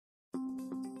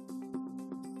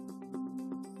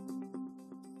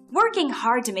Working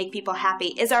hard to make people happy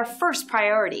is our first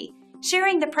priority.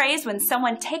 Sharing the praise when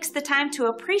someone takes the time to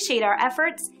appreciate our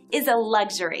efforts is a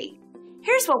luxury.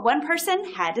 Here's what one person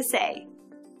had to say.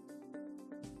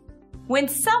 When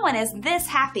someone is this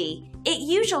happy, it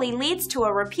usually leads to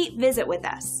a repeat visit with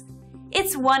us.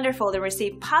 It's wonderful to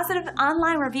receive positive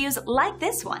online reviews like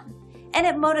this one, and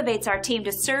it motivates our team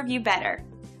to serve you better.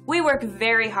 We work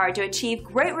very hard to achieve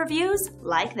great reviews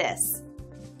like this.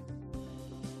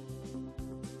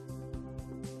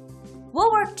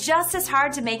 We'll work just as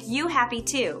hard to make you happy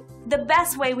too, the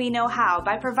best way we know how,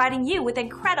 by providing you with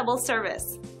incredible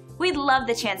service. We'd love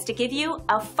the chance to give you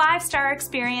a 5-star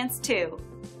experience too.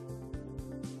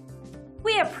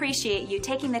 We appreciate you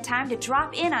taking the time to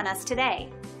drop in on us today.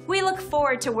 We look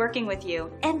forward to working with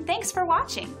you, and thanks for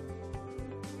watching.